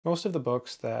Most of the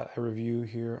books that I review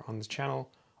here on this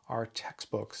channel are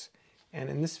textbooks. And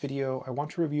in this video, I want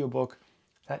to review a book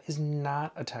that is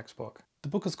not a textbook. The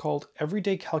book is called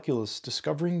Everyday Calculus: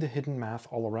 Discovering the Hidden Math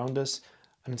All Around Us,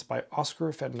 and it's by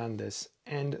Oscar Fernandez.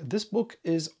 And this book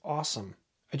is awesome.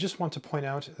 I just want to point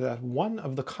out that one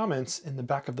of the comments in the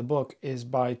back of the book is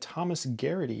by Thomas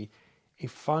Garrity, a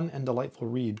fun and delightful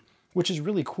read, which is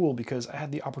really cool because I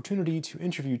had the opportunity to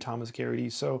interview Thomas Garrity,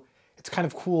 so it's kind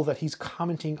of cool that he's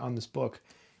commenting on this book.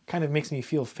 Kind of makes me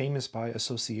feel famous by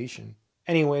association.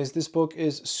 Anyways, this book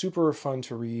is super fun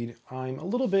to read. I'm a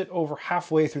little bit over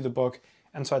halfway through the book,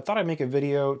 and so I thought I'd make a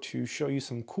video to show you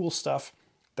some cool stuff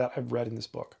that I've read in this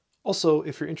book. Also,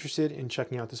 if you're interested in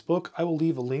checking out this book, I will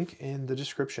leave a link in the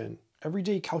description.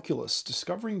 Everyday Calculus: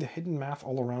 Discovering the Hidden Math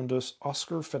All Around Us,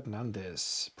 Oscar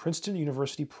Fernandez, Princeton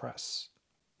University Press.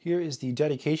 Here is the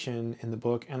dedication in the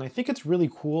book, and I think it's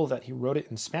really cool that he wrote it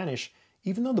in Spanish,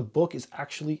 even though the book is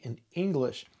actually in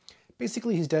English.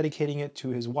 Basically, he's dedicating it to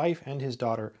his wife and his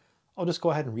daughter. I'll just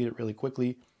go ahead and read it really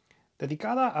quickly.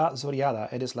 Dedicada a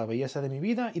Zoriada, eres la belleza de mi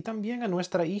vida, y también a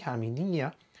nuestra hija, mi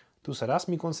niña. Tú serás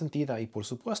mi consentida, y por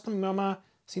supuesto mi mamá,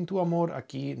 sin tu amor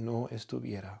aquí no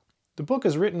estuviera. The book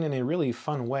is written in a really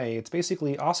fun way. It's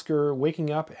basically Oscar waking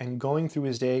up and going through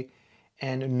his day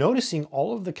and noticing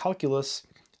all of the calculus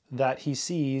that he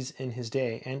sees in his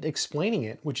day and explaining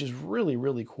it, which is really,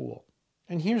 really cool.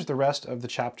 And here's the rest of the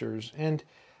chapters. And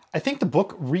I think the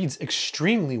book reads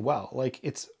extremely well. Like,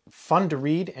 it's fun to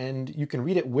read, and you can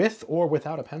read it with or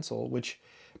without a pencil, which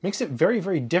makes it very,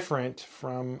 very different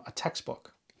from a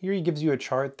textbook. Here he gives you a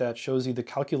chart that shows you the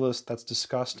calculus that's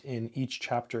discussed in each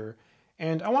chapter.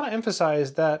 And I want to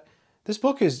emphasize that this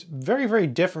book is very, very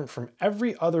different from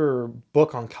every other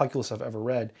book on calculus I've ever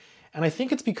read. And I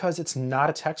think it's because it's not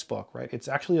a textbook, right? It's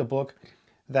actually a book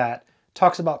that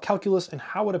talks about calculus and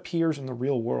how it appears in the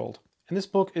real world. And this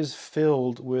book is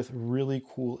filled with really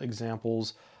cool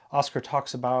examples. Oscar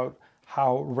talks about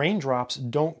how raindrops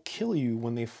don't kill you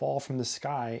when they fall from the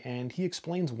sky, and he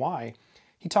explains why.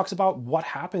 He talks about what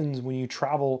happens when you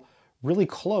travel really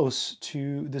close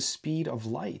to the speed of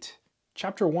light.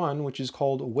 Chapter 1, which is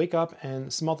called Wake Up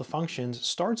and Smell the Functions,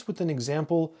 starts with an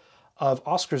example of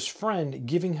Oscar's friend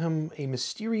giving him a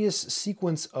mysterious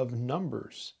sequence of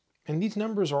numbers. And these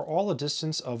numbers are all a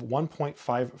distance of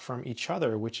 1.5 from each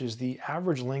other, which is the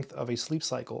average length of a sleep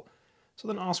cycle. So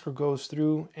then Oscar goes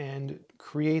through and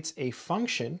creates a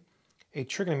function, a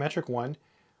trigonometric one,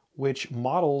 which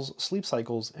models sleep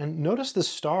cycles. And notice the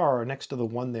star next to the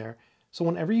 1 there. So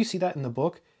whenever you see that in the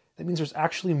book, that means there's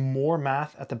actually more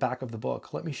math at the back of the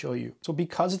book. Let me show you. So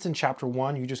because it's in chapter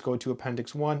 1, you just go to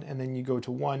appendix 1 and then you go to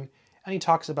 1. And he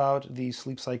talks about the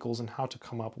sleep cycles and how to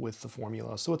come up with the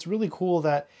formula. So it's really cool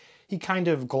that he kind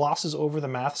of glosses over the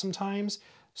math sometimes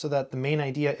so that the main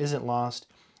idea isn't lost.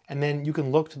 And then you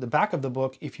can look to the back of the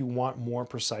book if you want more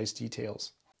precise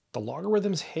details. The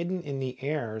logarithm's hidden in the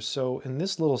air. So in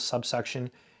this little subsection,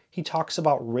 he talks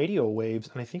about radio waves,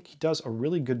 and I think he does a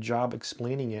really good job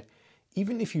explaining it.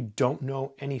 Even if you don't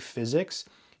know any physics,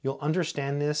 you'll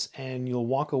understand this and you'll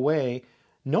walk away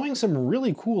knowing some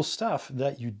really cool stuff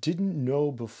that you didn't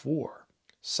know before.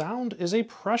 Sound is a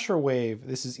pressure wave.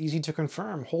 This is easy to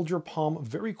confirm. Hold your palm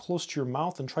very close to your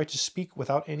mouth and try to speak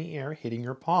without any air hitting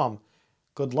your palm.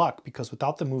 Good luck, because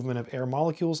without the movement of air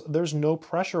molecules, there's no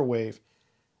pressure wave.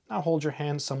 Now hold your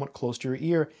hand somewhat close to your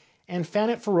ear and fan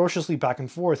it ferociously back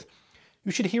and forth.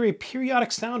 You should hear a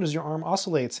periodic sound as your arm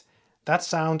oscillates. That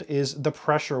sound is the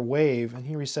pressure wave. And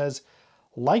here he says,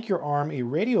 like your arm, a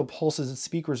radio pulses its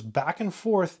speakers back and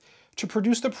forth to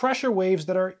produce the pressure waves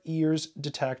that our ears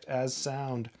detect as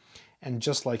sound. And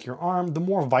just like your arm, the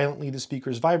more violently the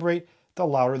speakers vibrate, the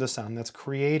louder the sound that's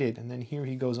created. And then here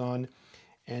he goes on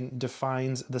and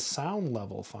defines the sound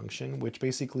level function, which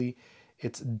basically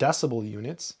it's decibel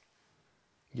units.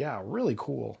 Yeah, really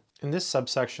cool. In this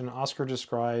subsection, Oscar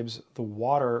describes the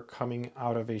water coming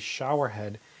out of a shower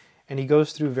head, and he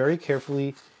goes through very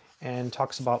carefully and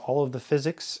talks about all of the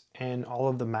physics and all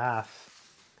of the math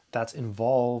that's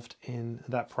involved in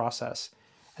that process.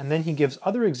 And then he gives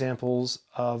other examples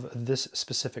of this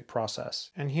specific process.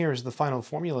 And here's the final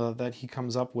formula that he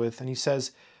comes up with. And he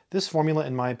says, this formula,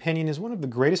 in my opinion, is one of the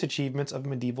greatest achievements of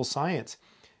medieval science.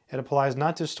 It applies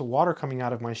not just to water coming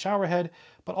out of my shower head,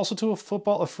 but also to a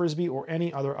football, a frisbee, or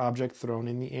any other object thrown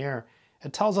in the air.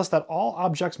 It tells us that all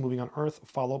objects moving on Earth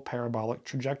follow parabolic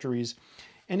trajectories.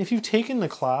 And if you've taken the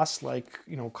class like,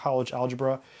 college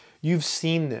algebra, you've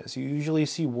seen this. You usually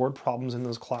see word problems in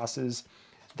those classes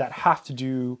that have to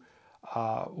do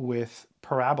with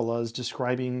parabolas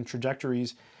describing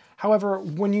trajectories. However,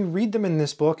 when you read them in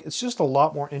this book, it's just a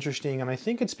lot more interesting, and I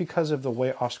think it's because of the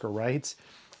way Oscar writes.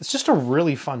 It's just a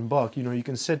really fun book. You know, you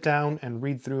can sit down and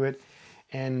read through it.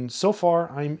 And so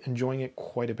far, I'm enjoying it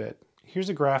quite a bit. Here's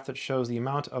a graph that shows the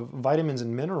amount of vitamins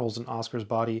and minerals in Oscar's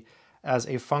body as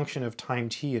a function of time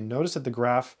t. And notice that the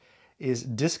graph is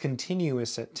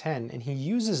discontinuous at 10. And he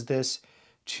uses this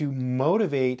to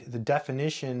motivate the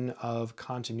definition of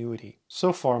continuity.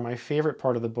 So far, my favorite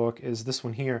part of the book is this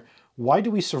one here. Why do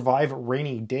we survive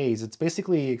rainy days? It's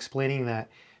basically explaining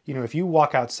that, you know, if you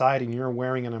walk outside and you're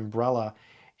wearing an umbrella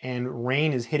and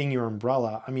rain is hitting your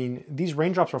umbrella, I mean, these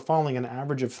raindrops are falling an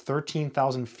average of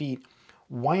 13,000 feet.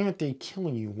 Why aren't they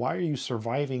killing you? Why are you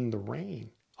surviving the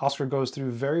rain? Oscar goes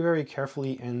through very, very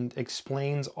carefully and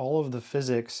explains all of the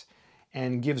physics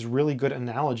and gives really good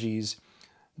analogies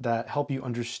that help you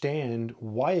understand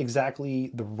why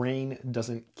exactly the rain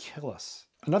doesn't kill us.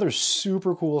 Another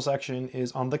super cool section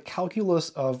is on the calculus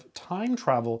of time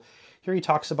travel. Here he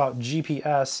talks about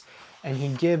GPS, and he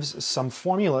gives some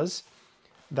formulas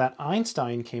that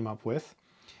Einstein came up with,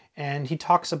 and he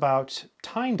talks about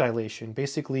time dilation.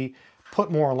 Basically, put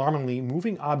more alarmingly,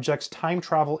 moving objects time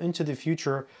travel into the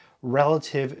future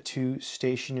relative to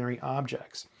stationary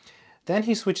objects. Then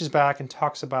he switches back and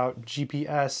talks about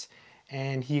GPS,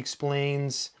 and he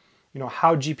explains, you know,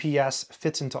 how GPS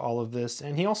fits into all of this.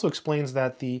 And he also explains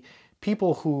that the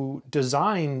people who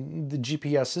design the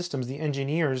GPS systems, the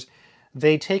engineers,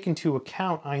 they take into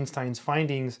account Einstein's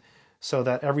findings so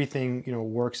that everything, you know,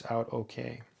 works out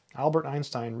okay. Albert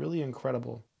Einstein, really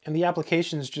incredible. And the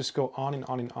applications just go on and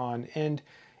on and on. And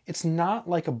it's not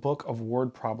like a book of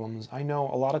word problems. I know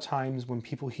a lot of times when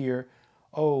people hear,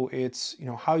 oh, it's, you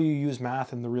know, how you use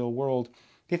math in the real world,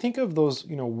 they think of those,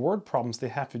 you know, word problems they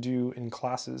have to do in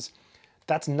classes.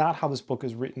 That's not how this book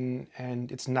is written, and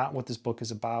it's not what this book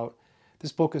is about.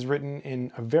 This book is written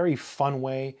in a very fun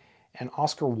way, and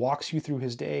Oscar walks you through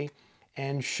his day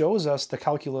and shows us the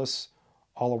calculus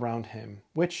all around him,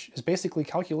 which is basically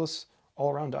calculus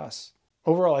all around us.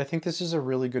 Overall, I think this is a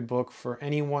really good book for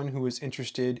anyone who is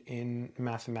interested in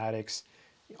mathematics.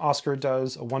 Oscar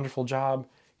does a wonderful job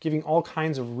giving all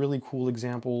kinds of really cool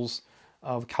examples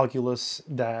of calculus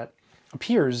that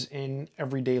appears in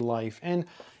everyday life. And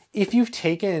if you've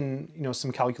taken, you know,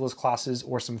 some calculus classes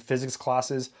or some physics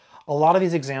classes, a lot of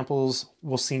these examples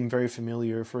will seem very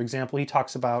familiar. For example, he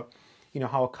talks about, you know,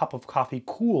 how a cup of coffee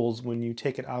cools when you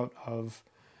take it out of,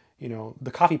 you know,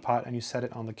 the coffee pot and you set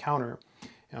it on the counter.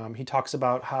 He talks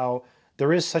about how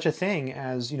there is such a thing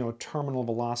as, you know, terminal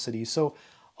velocity. So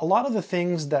a lot of the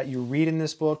things that you read in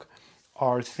this book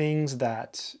are things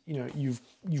that, you know,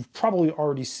 you've probably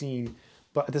already seen,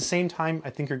 but at the same time, I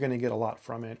think you're going to get a lot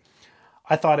from it.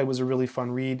 I thought it was a really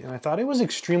fun read, and I thought it was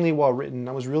extremely well written.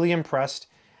 I was really impressed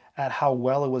at how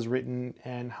well it was written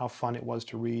and how fun it was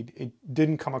to read. It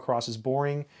didn't come across as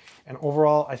boring, and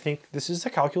overall, I think this is a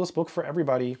calculus book for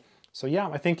everybody. So yeah,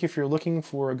 I think if you're looking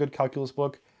for a good calculus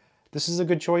book, this is a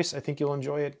good choice. I think you'll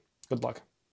enjoy it. Good luck.